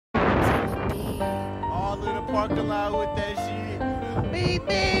All in the parking lot with that shit. Beep,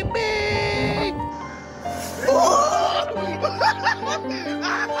 beep, beep.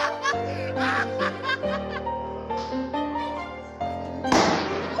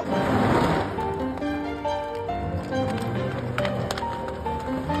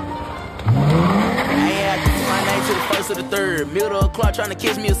 To the first or the third, middle of the clock trying to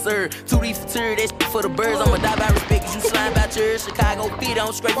catch me a sir. 2D for tur, that shit for the birds. I'ma die by respect, cause you slime about yours. Chicago feet,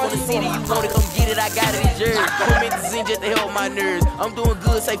 I'm straight from the city. You want it, come get it, I got it, it's yours. Promethazine just to help my nerves. I'm doing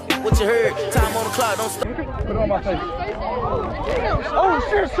good, say what you heard. Time on the clock, don't stop. Put it on my face. Oh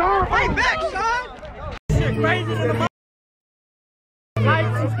shit, Sean! Fight back, Sean! Shit crazy than the like,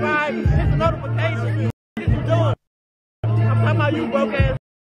 subscribe, hit the notification. What you doing? I'm talking about you, broke ass.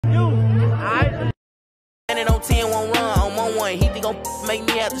 You, alright? And on 10 won't run, I'm on one. He think gon' make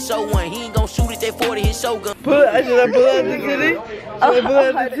me have to show one. He ain't gon' shoot at that 40, his shotgun. Should I pull out the kitty? Should I pull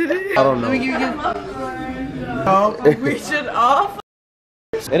out the kitty? I don't know. We should off.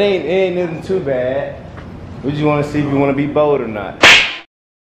 It ain't nothing too bad. We just want to see if you want to be bold or not.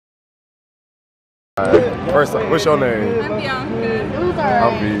 First, what's your name? I'm Bianca. It was alright.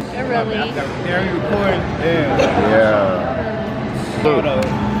 I'm B. Really? Are you recording? Yeah. Look,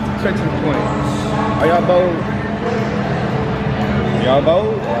 straight to the point. Are y'all bold? Y'all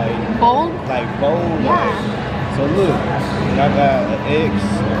bold? Bold? Like bold? Yeah. Like, so look, y'all got an ex,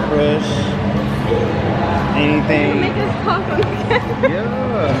 a crush, anything. Make us talk on the camera.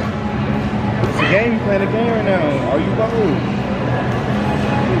 Yeah. It's a game, you playing a game right now. Are you bold?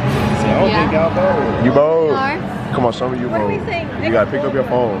 See, I don't think y'all bold. You bold? We are. Come on, show me you What are bold. we saying? You gotta pick up your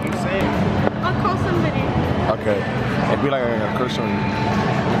phone. I'm saying. I'll call somebody. Okay. It'd be like I got a crush on you.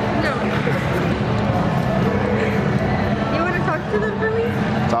 No. You want to talk to them for me?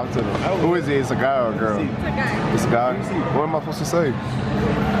 Talk to them. Who is it? It's a guy or a girl? It's a guy. It's a guy? What am I supposed to say?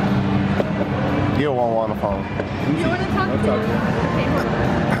 You don't want on the phone. You want to talk to them? Okay, hold on.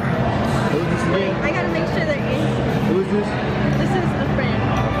 Who's this again? I gotta make sure they're in. Who is this? This is a friend.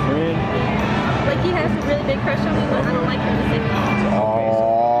 Friend? Like, he has a really big crush on me, but I don't like him to say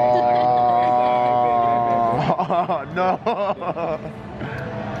Oh, no.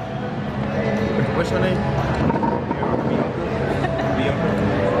 What's your name?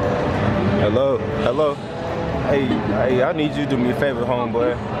 Hello? Hello? Hey, I need you to do me a favor,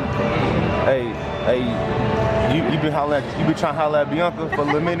 homeboy. Hey, you been trying to holler at Bianca for a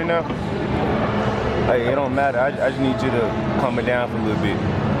little minute now? Hey, it don't matter. I just need you to calm it down for a little bit.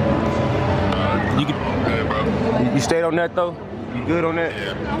 You stayed on that though? You good on that?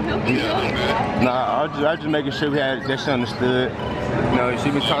 Nah, I just making sure we had that shit understood. You know,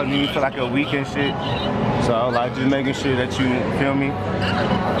 she been talking to me for like a week and shit. So I was like just making sure that you feel me.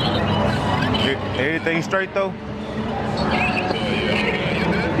 Everything straight though?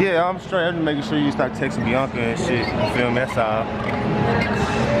 Yeah, I'm straight. I'm just making sure you start texting Bianca and shit. You feel me? That's all.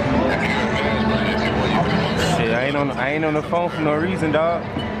 Shit, I ain't on the phone for no reason, dog.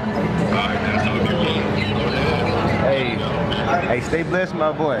 Hey, stay blessed,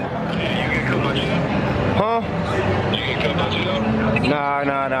 my boy. Huh? Nah,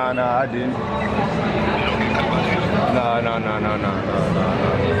 I didn't. Nah.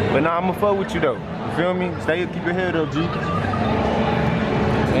 But nah, I'ma fuck with you though. You feel me? Keep your head up, G.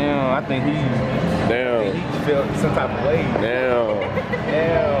 Damn, I think he felt some type of way. Damn.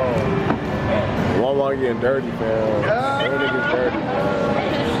 Walmart getting dirty, man. That nigga's dirty,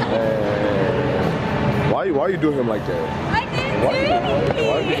 man. Why you doing him like that? I didn't do anything.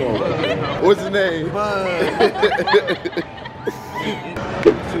 Why you doing that? What's his name?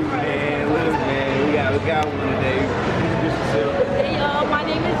 Man, look, man, we got one today. Hey y'all, my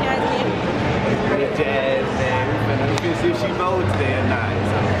name is Jasmine. It's Jazz, man. We finna see if she bold today or not.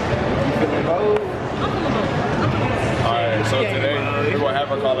 So, you feeling bold? I'm feeling bold. Alright, so today we're gonna have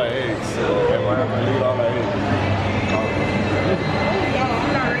her call her eggs. And we're gonna have her leave all her eggs.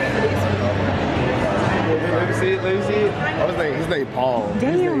 Let me see it. Oh, his name Paul.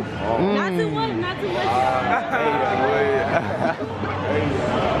 Damn. Not too much.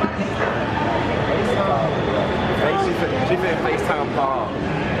 She been FaceTime Paul.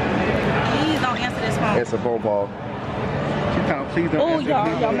 Please don't answer this phone. It's a phone, Paul. Oh,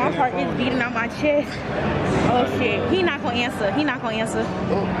 y'all, my heart is beating out my chest. Oh shit, he not gonna answer.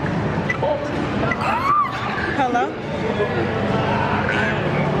 Hello?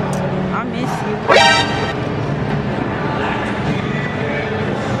 I miss you.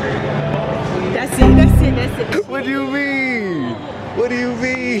 That's it. What do you mean? What do you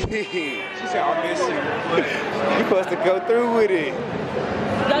mean? She said, I miss you. You supposed to go through with it.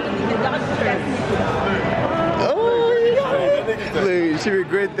 Oh, look, she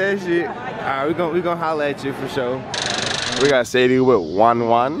regret that shit. Alright, we gonna holler at you for sure. We got Sadie with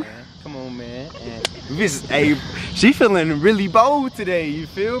 1-1. Come on, man. Hey, she feeling really bold today, you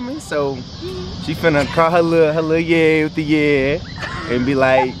feel me? So she finna call her little yeah with the yeah and be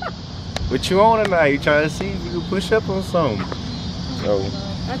like, what you on tonight? Trying to see if you can push up on something. So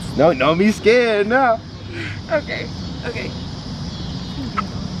don't be scared now. Okay.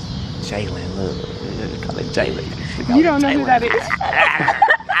 Jalen, look. Call it Jalen. You don't know who that is.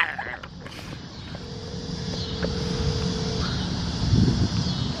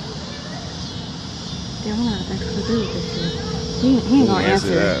 Damn, I'm not actually good with this shit. He ain't gonna answer.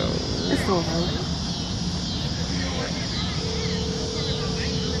 It's so hard.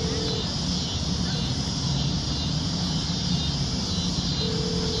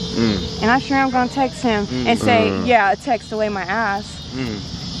 And I sure am gonna text him and say, yeah, text away my ass.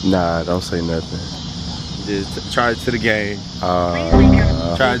 Nah, don't say nothing. Just charge to the game.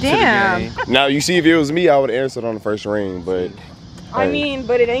 Charge to the game. Now, you see, if it was me, I would have answered on the first ring, but... I mean,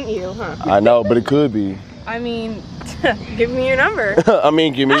 but it ain't you, huh? I know, but it could be. I mean, give me your number. I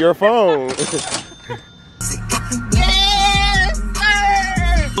mean, give me your phone.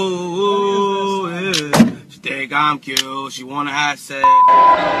 Ooh, yeah. She think I'm cute, she wanna have sex.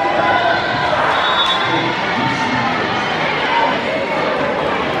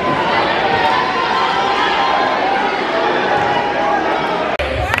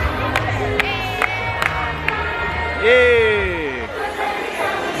 Yeah.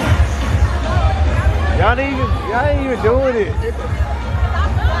 Y'all ain't even doing it.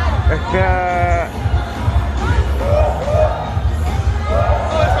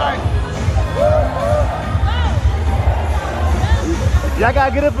 Y'all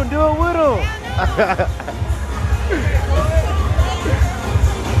gotta get up and do it with them.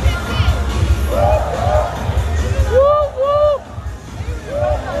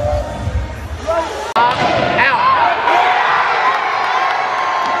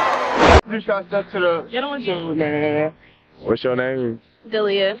 Just got stuck to the. What's your name?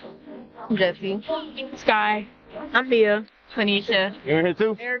 Delia. Jesse. Sky. I'm Bia. Tanisha. You in here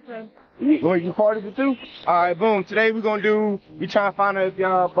too? Erica. You part of it too? Alright, boom. Today we trying to find out if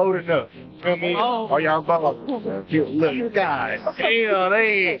y'all bold enough. You know what I mean? Oh. Or y'all bold. Look, guys.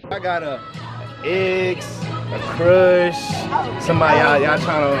 Damn, I got a ex, a crush, somebody y'all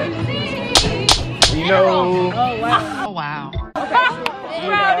trying to, you know. Oh, wow. Oh, wow.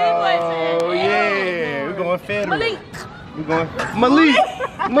 Oh, yeah. We're going federal. We're going Malik.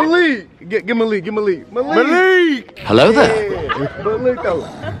 Get Malik. Hello there. Yeah. But look though.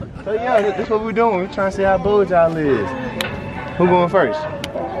 So yeah, that's what we're doing. We're trying to see how bold y'all is. Who going first?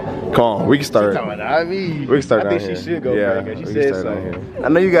 Come on, we can start. We can start I think down she here. should go Yeah, first. She we can said start down something. here. I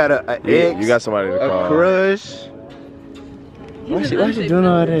know you got a ex. You got somebody to call. A crush. Why she doing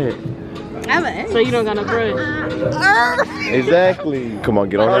all that? So you don't got no crush? Exactly. Come on,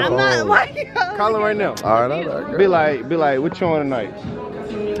 get on her phone. Call her right now. All right, all right. Be like, what you on tonight?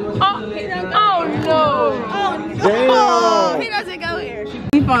 Oh no! Damn. He doesn't go here.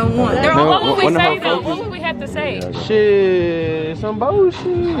 We find one. What would we say though? What would we have to say? Shit, some bullshit.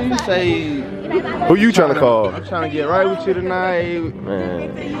 You say, Who you trying to call? I'm trying to get right with you tonight.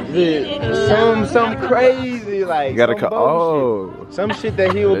 Man, Some crazy like. you gotta some call. bullshit. Oh, Some shit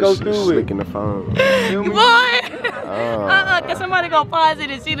that he will go through with. Slicking the phone. Feel me? Boy! Oh. Cause somebody gonna pause it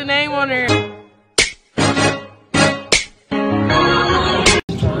and see the name on there.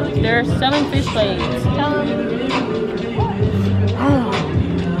 They're selling fish plates. Tell them.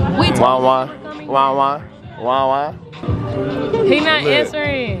 Wah. He not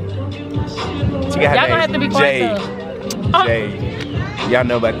answering. Y'all gonna have to be quiet. Jay. Y'all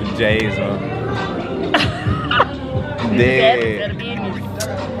know about the J's, huh? Yeah.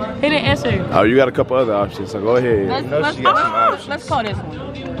 He didn't answer. Oh, you got a couple other options, so go ahead. Let's call this one.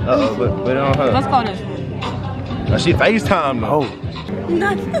 Uh-oh, but on her. Let's call this one. Oh, she FaceTime though.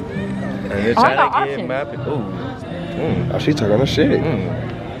 Nothing. And they're trying to get mapping. Oh, she talking her shit.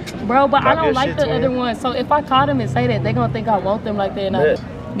 Bro, but I Talk don't your like shit the to other him. one. So if I call them and say that, they're gonna think I want them like that.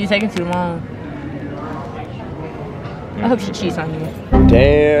 And you taking too long. I hope she cheats on you.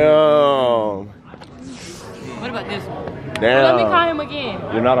 Damn. What about this one? Damn. Let me call him again.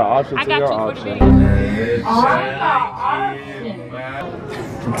 You're not an option I to got your you for the option. video.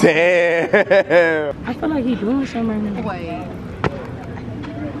 Damn. I feel like he's doing something right now. Wait.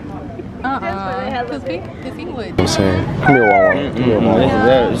 Cause he would. I'm saying, come here, Wawa. Come here,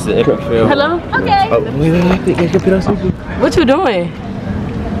 Wawa. It's the epic fail. Hello? Okay. Oh, wait. What you doing?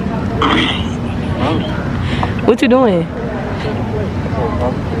 What you doing?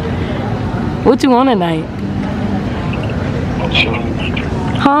 What you on tonight?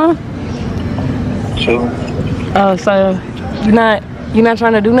 Huh? Sure. Oh, so you not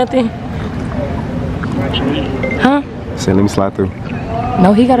trying to do nothing? Huh? Say, let me slide through.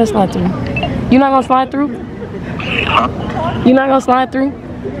 No, he gotta slide through. You not gonna slide through? You not gonna slide through?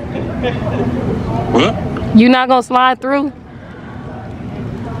 What? You not gonna slide through?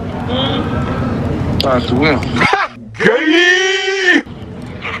 Slide through where?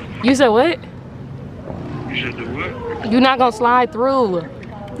 You said what? You should do what? You not gonna slide through.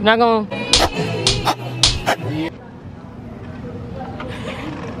 You not gonna.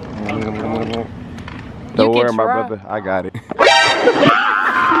 Don't worry, my brother. I got it.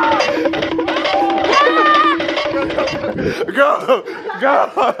 Go!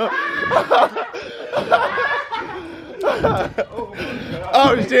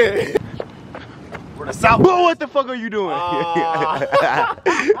 Oh shit! We're the South. Whoa, what the fuck are you doing?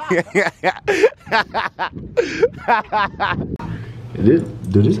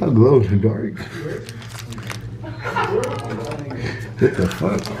 Does this have glow in the dark? What the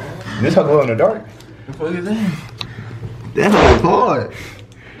fuck? This how glow in the dark? The fuck is that? That's hard.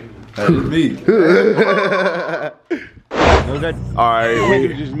 That's me. Alright,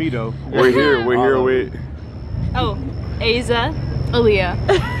 we're just me though. We're here with. Oh, Aza, Aaliyah.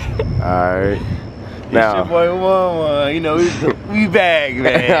 Alright. Now, your boy 1-1. You know, we back,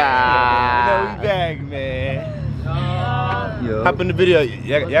 man. You know, we back, man. Hop in the video.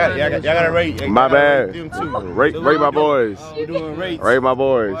 Y'all gotta rate. My bad. Them too. Rate my boys. We're doing rates. Rate my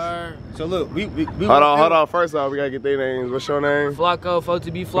boys. So look, we hold on. First off, we gotta get their names. What's your name? Flacco,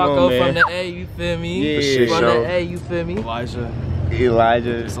 to be Flacco from the A, you feel me? Yeah. From the A, you feel me?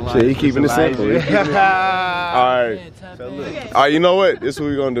 Elijah. Shit, he keeping it simple. Alright. Alright, you know what? This is what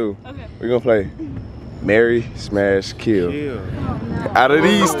we're gonna do. Okay. We're gonna play Marry, Smash, Kill. Out of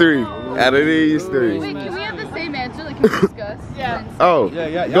these three. Wait, can we have the same answer? Like, can we discuss? Yeah. Oh,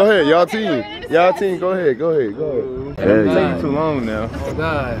 go ahead, y'all team. Y'all team, go ahead. It's taking too long now. Oh,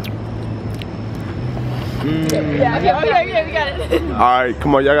 God. Yeah, we got it. Alright,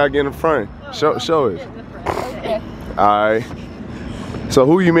 come on, y'all gotta get in front. Show us. Okay. Alright. So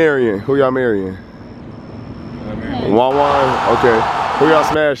who you marrying? Who y'all marrying? One. Okay. Who y'all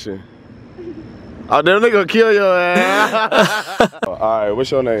smashing? Oh, them nigga kill your ass. Alright, what's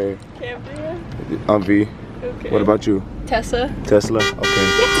your name? Cambria. I'm V. Okay. What about you? Tesla. Tesla. Okay.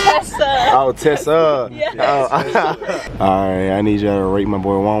 Tessa. Oh, Tessa. Yes. Alright, I need y'all to rate my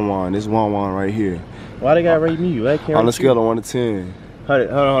boy 1-1. This 1-1 right here. Why they gotta rate me? I can't On a scale of 1 to 10. Hold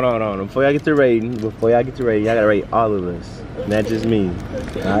on. Before y'all get to rating, y'all gotta rate all of us. Not just me.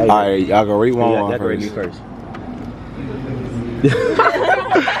 Alright, y'all gotta rate 1-1 first. Rate me first.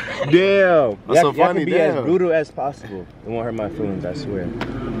 Damn. That's so y'all funny, can be damn. as brutal as possible. It won't hurt my feelings, I swear. I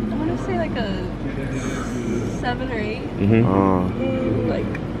want to say like a 7 or 8. Like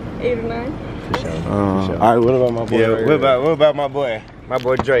 8 or 9. For sure. Alright, what about my boy? Yeah, what about my boy? My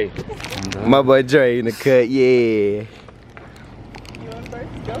boy Dre. My boy Dre in the cut, yeah. You want first?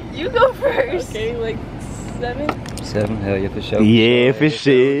 Go. You go first. Okay, like 7. 7, hell yeah, for sure. Yeah, for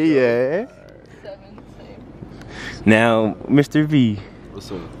sure, yeah. 7, same. Now, Mr. V.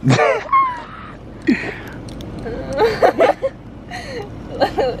 What's up?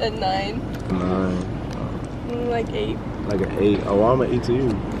 A 9. 9. Like 8. Like an 8. Oh, I'm an 8 to you.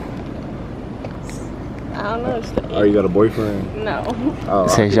 I don't know. It's the 8. Oh, you got a boyfriend? No. Oh,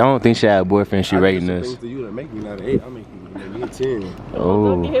 I don't think she had a boyfriend. She rating us. us. To you that make me not an 8. I make you a 10. Oh.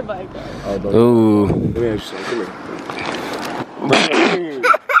 Don't get hit by a car. Ooh. Let me ask you something. Come here.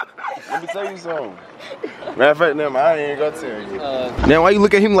 Let me tell you something. Matter of fact, I ain't gonna tell you. Now, why you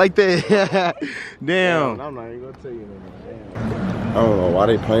look at him like that? Damn. I'm not even gonna tell you that. I don't know why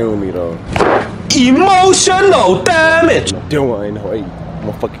they playing with me though. Emotional damage. Damn, I ain't no 8. I'm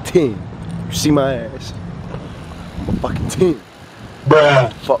a fucking 10. You see my ass? I'm a fucking 10.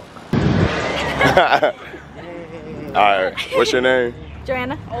 Bruh. Fuck. Alright, what's your name?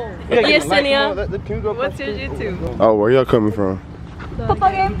 Joanna. Yesenia. What's your YouTube? Oh, where y'all coming from?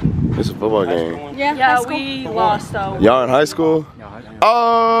 Football game. It's a football game. Yeah, we lost though. Y'all in high school?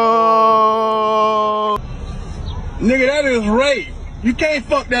 Oh! Nigga, that is rape. You can't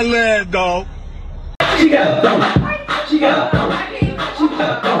fuck that lad, dog.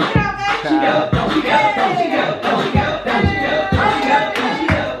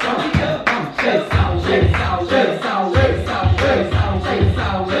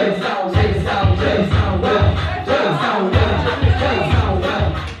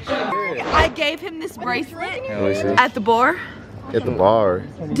 I gave him this bracelet at the bar. At the bar.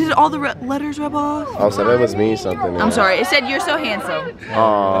 Did all the letters rub off? Oh, so that must mean something. I'm sorry. It said, "You're so handsome."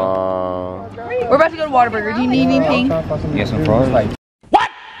 Aww. We're about to go to Whataburger. Do you need anything? Get some fries.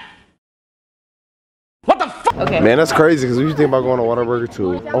 Okay. Man, that's crazy because we think about going to Whataburger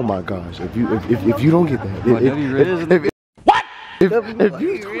too. Oh my gosh, if you don't get that, if you don't get that,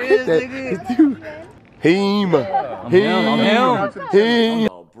 him.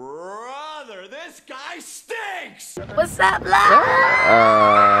 Brother, this guy stinks. What's up, love?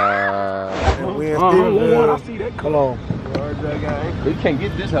 We in Stevenville. Come on. You can't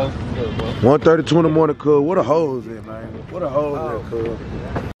get this house. 1:32 in the morning, cuz. What a hoes in, man. What a hoes in, cuz.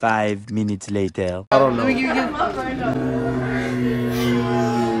 5 minutes later. I don't know.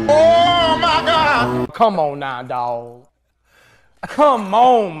 Oh my God! Come on now, dog. Come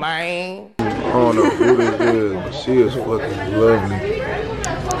on, man. I don't know who this is, but she is fucking lovely.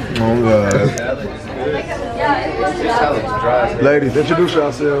 Oh God. Ladies, introduce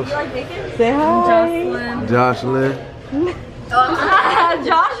yourselves. Say hi. Jocelyn. Jocelyn?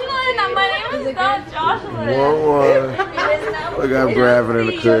 My name is not Jocelyn. I got grabbing in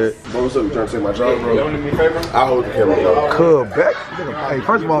the crib. What's up? You trying to take my job, bro? You don't need me favor? I hold the camera. Cub, back. Hey,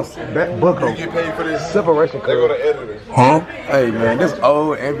 first of all, back Bucko. You get paid for this? Separation, They go to editing. Huh? Hey, man, this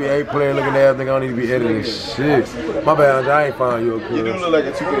old NBA player looking ass nigga don't need to be editing shit. My bad, I ain't find you a kid. You do look like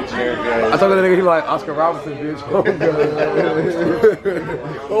a 2K chair guy. I told that nigga he like Oscar Robertson, bitch. Oh, God.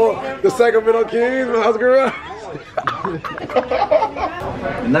 Oh, the Sacramento Kings, Oscar Robertson.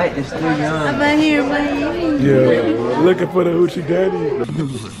 The night is still young. I'm right here, baby. Yeah, looking for the hoochie daddy.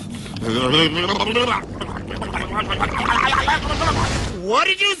 What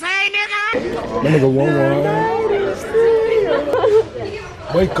did you say, nigga? That nigga won't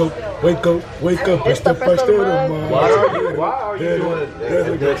wake up, wake up, wake up. It's the first of the month. Why are you doing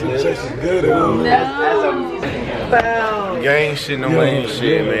Gang shit, no money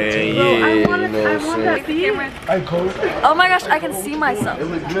shit, man. Yeah, you know what I'm saying? Oh my gosh, I can see myself. It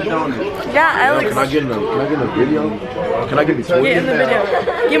looks good, don't it? Yeah, I look. Can I get in a video? Can I get the tweet? Get in the video.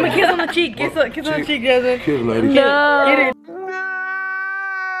 Give him a kiss on the cheek. Kiss on the cheek, Jasmine. Kiss, lady. No. Get it.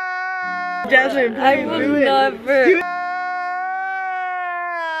 Jasmine, please I will do it.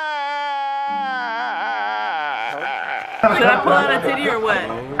 never. Should I pull out a titty or what?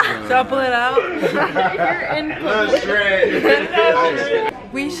 Should I pull it out?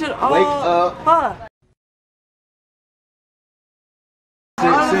 We should all Wake up. fuck.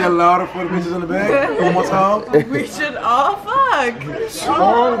 Say it louder for the bitches in the back. One more time. We should all fuck.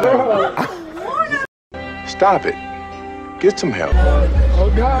 Stop it. Get some help. Oh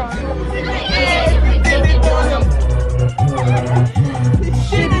God.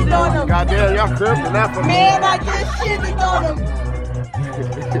 Shitted on him. Goddamn, y'all crippling that for me. Man, I just shitted on him.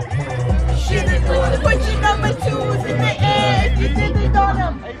 Shitted on him. Put your number 2s in the air. You shitted on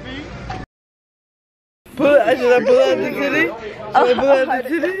him. Should I pull out the titty? Should I pull out the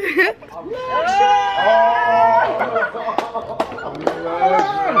titty?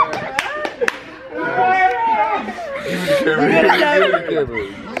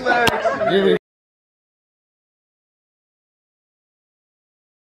 Give me